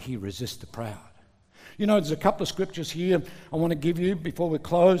 but he resists the proud. You know, there's a couple of scriptures here I want to give you before we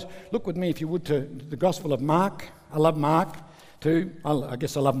close. Look with me, if you would, to the Gospel of Mark. I love Mark too. I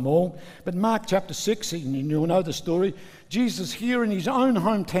guess I love them all. But Mark chapter 6, and you'll know the story. Jesus here in his own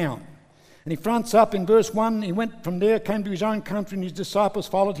hometown. And he fronts up in verse 1. He went from there, came to his own country, and his disciples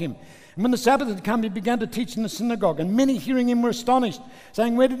followed him. And when the Sabbath had come, he began to teach in the synagogue. And many hearing him were astonished,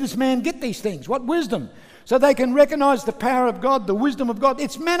 saying, where did this man get these things? What wisdom? So they can recognize the power of God, the wisdom of God.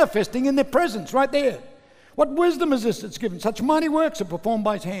 It's manifesting in their presence right there. What wisdom is this that's given? Such mighty works are performed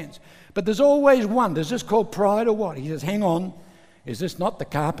by his hands. But there's always one. There's this called pride or what? He says, hang on. Is this not the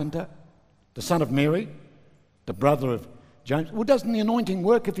carpenter, the son of Mary, the brother of James? Well, doesn't the anointing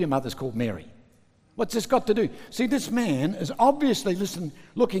work if your mother's called Mary? What's this got to do? See, this man is obviously,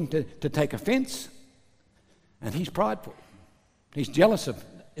 looking to take offense, and he's prideful. He's jealous of,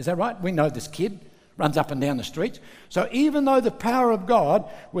 is that right? We know this kid runs up and down the streets. So even though the power of God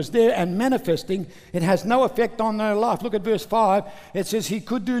was there and manifesting, it has no effect on their life. Look at verse 5. It says he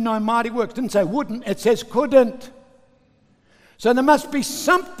could do no mighty works. It didn't say wouldn't, it says couldn't. So there must be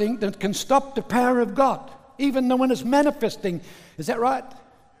something that can stop the power of God, even though when it's manifesting. Is that right?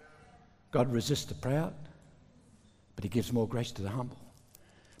 God resists the proud, but he gives more grace to the humble.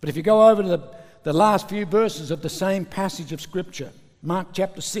 But if you go over to the last few verses of the same passage of Scripture, Mark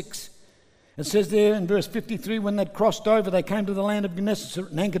chapter 6, it says there in verse 53, when they'd crossed over, they came to the land of Gennesaret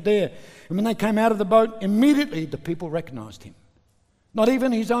and anchored there. And when they came out of the boat, immediately the people recognized him. Not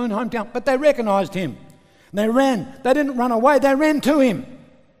even his own hometown, but they recognized him. And they ran. They didn't run away, they ran to him.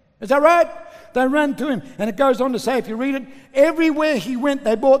 Is that right? They ran to him. And it goes on to say, if you read it, everywhere he went,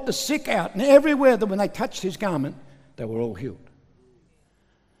 they brought the sick out. And everywhere that when they touched his garment, they were all healed.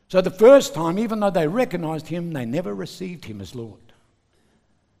 So the first time, even though they recognized him, they never received him as Lord.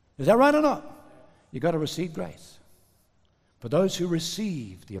 Is that right or not? You've got to receive grace. For those who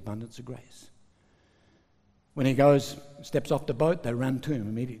receive the abundance of grace. When he steps off the boat, they run to him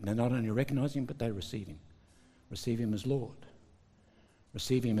immediately. They not only recognize him, but they receive him. Receive him as Lord.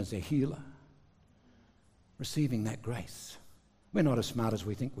 Receive him as their healer. Receiving that grace. We're not as smart as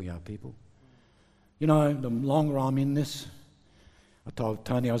we think we are, people. You know, the longer I'm in this, I told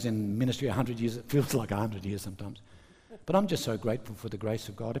Tony I was in ministry 100 years. It feels like 100 years sometimes. But I'm just so grateful for the grace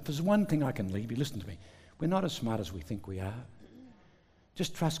of God. If there's one thing I can leave you, listen to me. We're not as smart as we think we are.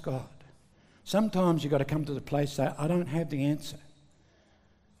 Just trust God. Sometimes you've got to come to the place and say, I don't have the answer.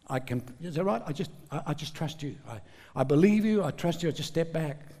 Is that right? I just trust you. I believe you. I trust you. I just step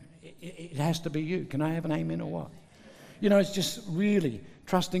back. It has to be you. Can I have an amen or what? You know, it's just really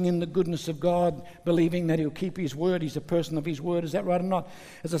trusting in the goodness of God, believing that he'll keep his word. He's a person of his word. Is that right or not?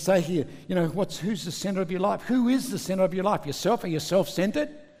 As I say here, you know, who's the center of your life? Who is the center of your life? Yourself? Are you self-centered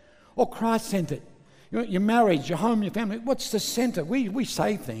or Christ-centered? Your marriage, your home, your family. What's the center? We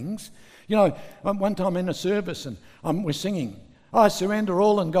say things. You know, one time in a service and we're singing, I surrender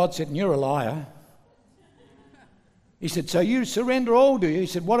all, and God said, you're a liar. He said, so you surrender all, do you? He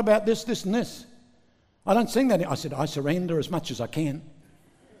said, what about this, this, and this? I don't sing that. I said, I surrender as much as I can.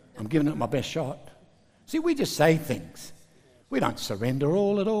 I'm giving it my best shot. See, we just say things. We don't surrender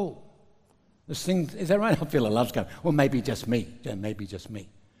all at all. This thing, is that right? I feel a love's going, well, maybe just me. Yeah, maybe just me.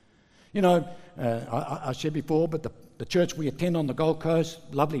 You know, I shared before, but the church we attend on the Gold Coast,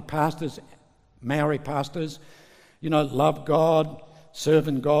 lovely pastors, Maori pastors, you know, love God,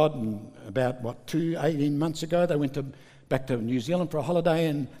 serving God. And about, 18 months ago, they went to back to New Zealand for a holiday,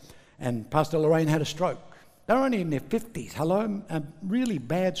 and Pastor Lorraine had a stroke. They were only in their 50s, a really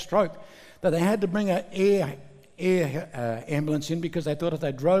bad stroke, that they had to bring an air ambulance in because they thought if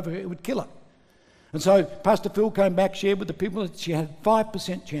they drove her, it would kill her. And so Pastor Phil came back, shared with the people that she had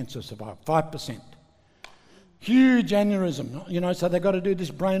 5% chance of survival, 5%. Huge aneurysm, so they've got to do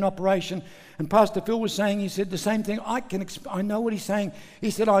this brain operation. And Pastor Phil was saying, he said the same thing. I know what he's saying.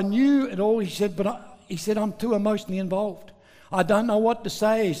 He said, I knew it all. He said, but I'm too emotionally involved. I don't know what to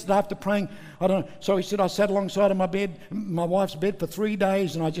say. He said, after praying, I don't know. So he said, I sat alongside of my wife's bed for 3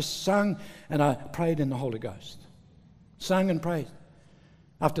 days, and I just sung and I prayed in the Holy Ghost. Sung and prayed.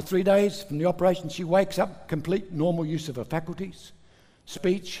 After 3 days from the operation, she wakes up, complete normal use of her faculties.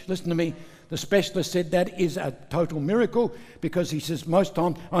 Speech, listen to me. The specialist said that is a total miracle because he says most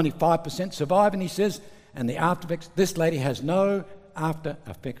times only 5% survive, and he says, and the after effects, this lady has no after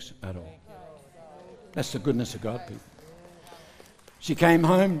effects at all. That's the goodness of God, people. She came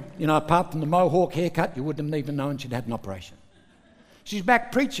home, apart from the mohawk haircut, you wouldn't have even known she'd had an operation. She's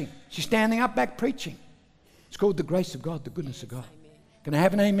back preaching. She's standing up back preaching. It's called the grace of God, the goodness of God. Can I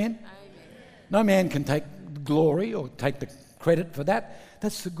have an amen? Amen. No man can take glory or take the credit for that.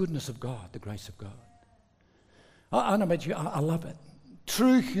 That's the goodness of God, the grace of God. I don't know about you, I love it.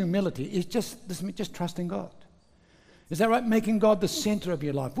 True humility is just trusting God. Is that right? Making God the center of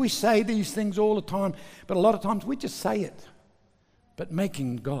your life. We say these things all the time, but a lot of times we just say it. But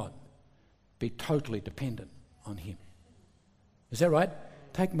making God be totally dependent on Him. Is that right?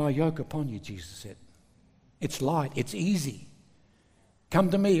 Take my yoke upon you, Jesus said. It's light, it's easy. Come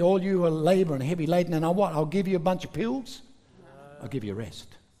to me, all you who are labor and heavy laden, and I'll give you a bunch of pills. I'll give you rest.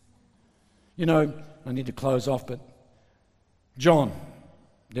 I need to close off, but John,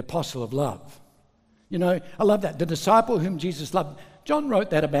 the apostle of love. I love that. The disciple whom Jesus loved. John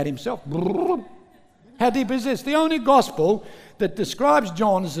wrote that about himself. How deep is this? The only gospel that describes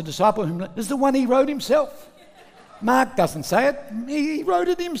John as a disciple whom is the one he wrote himself. Mark doesn't say it. He wrote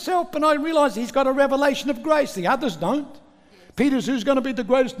it himself, and I realize he's got a revelation of grace. The others don't. Peter's, who's going to be the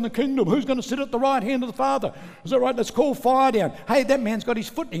greatest in the kingdom? Who's going to sit at the right hand of the Father? Is that right? Let's call fire down. Hey, that man's got his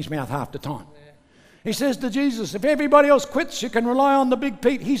foot in his mouth half the time. He says to Jesus, if everybody else quits, you can rely on the big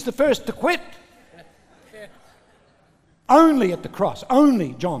Pete. He's the first to quit. Only at the cross.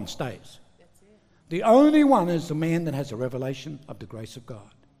 Only John stays. The only one is the man that has a revelation of the grace of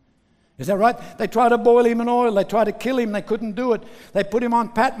God. Is that right? They tried to boil him in oil. They tried to kill him. They couldn't do it. They put him on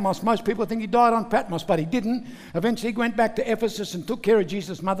Patmos. Most people think he died on Patmos, but he didn't. Eventually he went back to Ephesus and took care of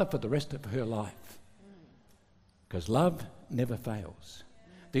Jesus' mother for the rest of her life. Because love never fails.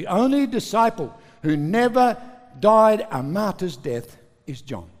 The only disciple who never died a martyr's death is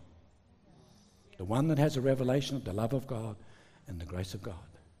John. The one that has a revelation of the love of God and the grace of God.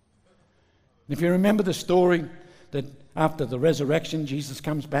 And if you remember the story that after the resurrection, Jesus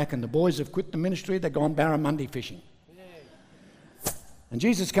comes back and the boys have quit the ministry, they've gone barramundi fishing. And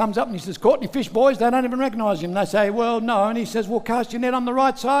Jesus comes up and he says, caught any fish, boys? They don't even recognise him. They say, well, no. And he says, well, cast your net on the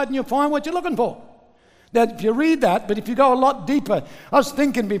right side and you'll find what you're looking for. Now, if you read that, but if you go a lot deeper, I was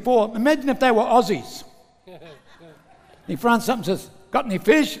thinking before, imagine if they were Aussies. He fronts up and says, got any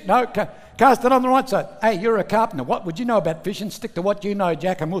fish? No, cast it on the right side. Hey, you're a carpenter. What would you know about fishing? Stick to what you know,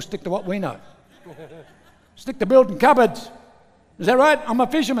 Jack, and we'll stick to what we know. Stick to building cupboards. Is that right? I'm a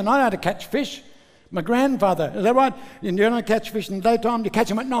fisherman. I know how to catch fish. My grandfather. Is that right? You don't catch fish in the daytime, you catch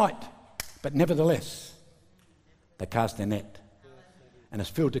them at night. But nevertheless, they cast their net. And it's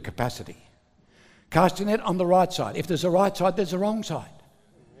filled to capacity. Cast your net on the right side. If there's a right side, there's a wrong side.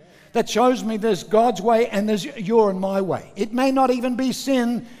 That shows me there's God's way and there's your and my way. It may not even be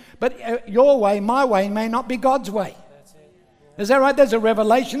sin, but your way, my way, may not be God's way. Is that right? There's a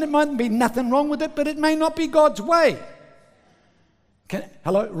revelation. It might be nothing wrong with it, but it may not be God's way.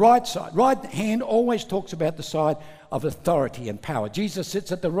 Hello? Right side. Right hand always talks about the side of authority and power. Jesus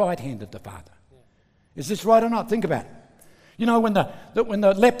sits at the right hand of the Father. Is this right or not? Think about it. You know, when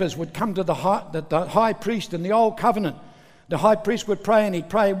the lepers would come to the high priest in the old covenant, the high priest would pray, and he'd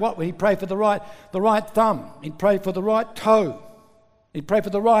pray what? He'd pray for the right thumb. He'd pray for the right toe. He'd pray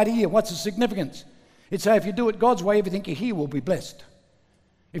for the right ear. What's the significance? He'd say, if you do it God's way, everything you hear will be blessed.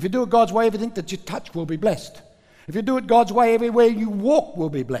 If you do it God's way, everything that you touch will be blessed. If you do it God's way, everywhere you walk will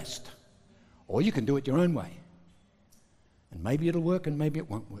be blessed. Or you can do it your own way. And maybe it'll work and maybe it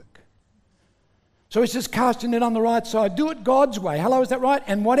won't work. So he says, cast your net on the right side. Do it God's way. Hello, is that right?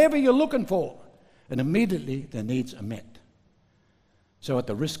 And whatever you're looking for. And immediately their needs are met. So at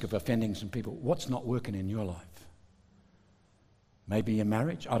the risk of offending some people, what's not working in your life? Maybe your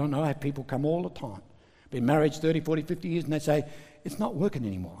marriage. I don't know. I have people come all the time. Been married 30, 40, 50 years, and they say, it's not working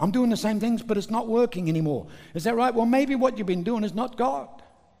anymore. I'm doing the same things, but it's not working anymore. Is that right? Well, maybe what you've been doing is not God.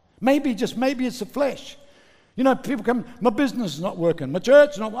 Maybe it's the flesh. You know, people come, my business is not working, my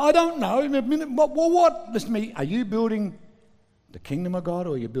church is not, I don't know. What? Listen to me, are you building the kingdom of God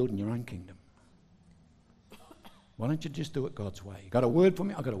or are you building your own kingdom? Why don't you just do it God's way? You got a word for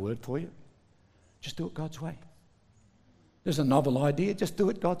me? I've got a word for you. Just do it God's way. There's a novel idea, just do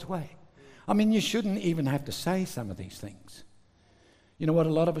it God's way. I mean, you shouldn't even have to say some of these things. You know what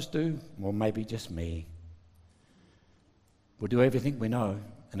a lot of us do? Well, maybe just me. We'll do everything we know,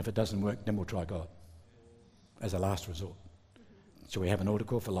 and if it doesn't work, then we'll try God as a last resort. Shall we have an altar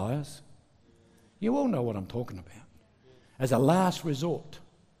call for liars? You all know what I'm talking about. As a last resort,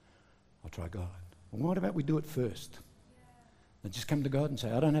 I'll try God. Well, what about we do it first? And just come to God and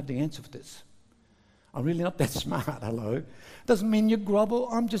say, I don't have the answer for this. I'm really not that smart, hello. Doesn't mean you grovel.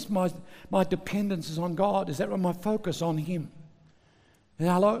 I'm just, my dependence is on God. Is that right? My focus on Him. And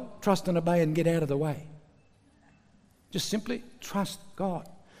hello, trust and obey and get out of the way. Just simply trust God.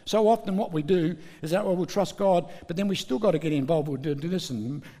 So often what we do is that we'll trust God, but then we still got to get involved. We'll do this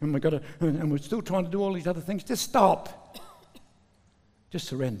and we're still trying to do all these other things. Just stop. Just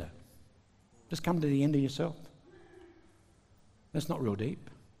surrender. Just come to the end of yourself. That's not real deep.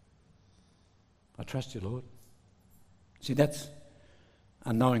 I trust you, Lord. See, that's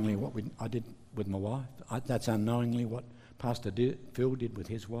unknowingly what I did with my wife. That's unknowingly what Pastor Phil did with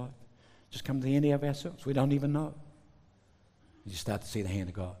his wife. Just come to the end of ourselves. We don't even know. You start to see the hand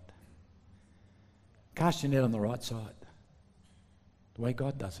of God. Cast your net on the right side, the way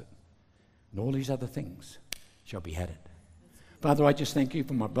God does it. And all these other things shall be added. Father, I just thank you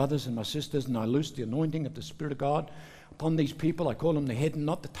for my brothers and my sisters, and I loose the anointing of the Spirit of God upon these people. I call them the head and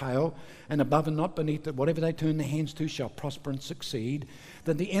not the tail, and above and not beneath, that whatever they turn their hands to shall prosper and succeed,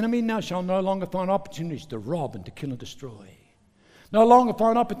 that the enemy now shall no longer find opportunities to rob and to kill and destroy. No longer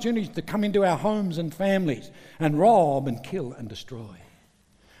find opportunities to come into our homes and families and rob and kill and destroy.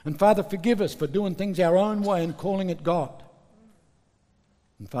 And Father, forgive us for doing things our own way and calling it God.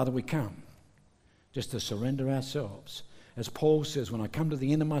 And Father, we come just to surrender ourselves. As Paul says, when I come to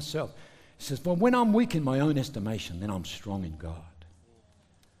the end of myself, he says, well, when I'm weak in my own estimation, then I'm strong in God.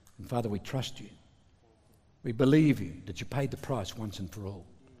 And Father, we trust you. We believe you that you paid the price once and for all.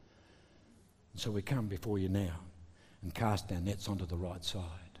 And so we come before you now and cast our nets onto the right side.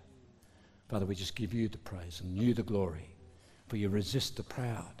 Father, we just give you the praise and you the glory, for you resist the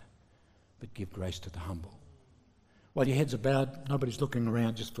proud, but give grace to the humble. While your heads are bowed, nobody's looking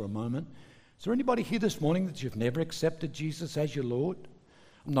around just for a moment. Is there anybody here this morning that you've never accepted Jesus as your Lord?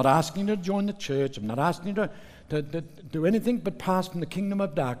 I'm not asking you to join the church. I'm not asking you to do anything but pass from the kingdom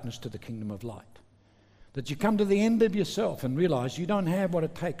of darkness to the kingdom of light. That you come to the end of yourself and realize you don't have what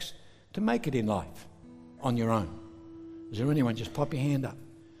it takes to make it in life on your own. Is there anyone? Just pop your hand up.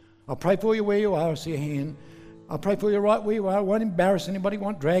 I'll pray for you where you are. I see a hand. I'll pray for you right where you are. I won't embarrass anybody.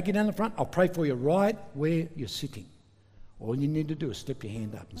 Won't drag you down the front. I'll pray for you right where you're sitting. All you need to do is slip your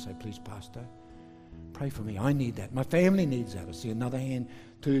hand up and say, please, Pastor, pray for me. I need that. My family needs that. I see another hand,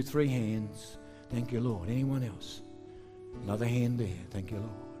 2, 3 hands. Thank you, Lord. Anyone else? Another hand there. Thank you, Lord.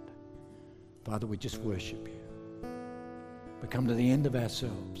 Father, we just worship you. We come to the end of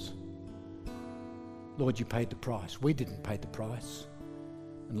ourselves. Lord, you paid the price. We didn't pay the price.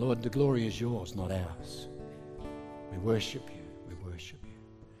 And Lord, the glory is yours, not ours. We worship you. We worship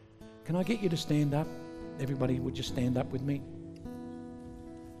you. Can I get you to stand up? Everybody, would you stand up with me?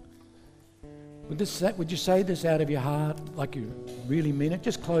 Would you say this out of your heart like you really mean it?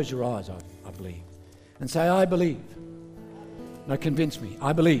 Just close your eyes, I believe. And say, I believe. No, convince me.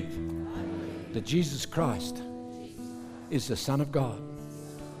 I believe that Jesus Christ is the Son of God.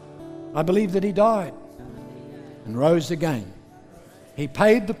 I believe that He died and rose again. He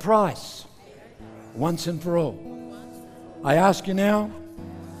paid the price once and for all. I ask you now,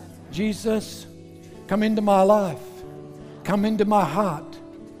 Jesus, come into my life. Come into my heart.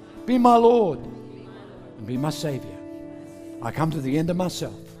 Be my Lord and be my Savior. I come to the end of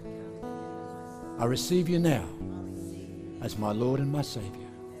myself. I receive you now as my Lord and my Savior.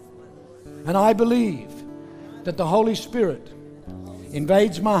 And I believe that the Holy Spirit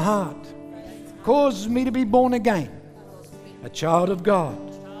invades my heart, causes me to be born again, a child of God,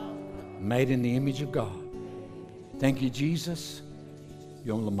 made in the image of God. Thank you, Jesus.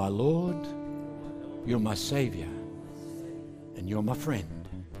 You're my Lord, you're my Savior, and you're my friend.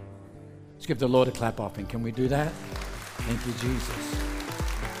 Let's give the Lord a clap offering. Can we do that? Thank you, Jesus.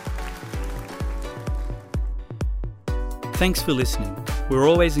 Thanks for listening. We're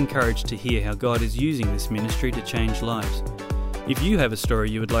always encouraged to hear how God is using this ministry to change lives. If you have a story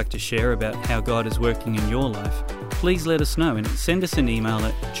you would like to share about how God is working in your life, please let us know and send us an email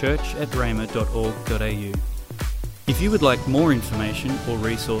at church@rhema.org.au. If you would like more information or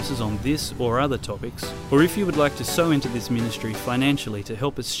resources on this or other topics, or if you would like to sow into this ministry financially to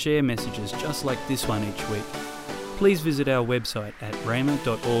help us share messages just like this one each week, please visit our website at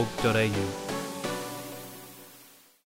rhema.org.au.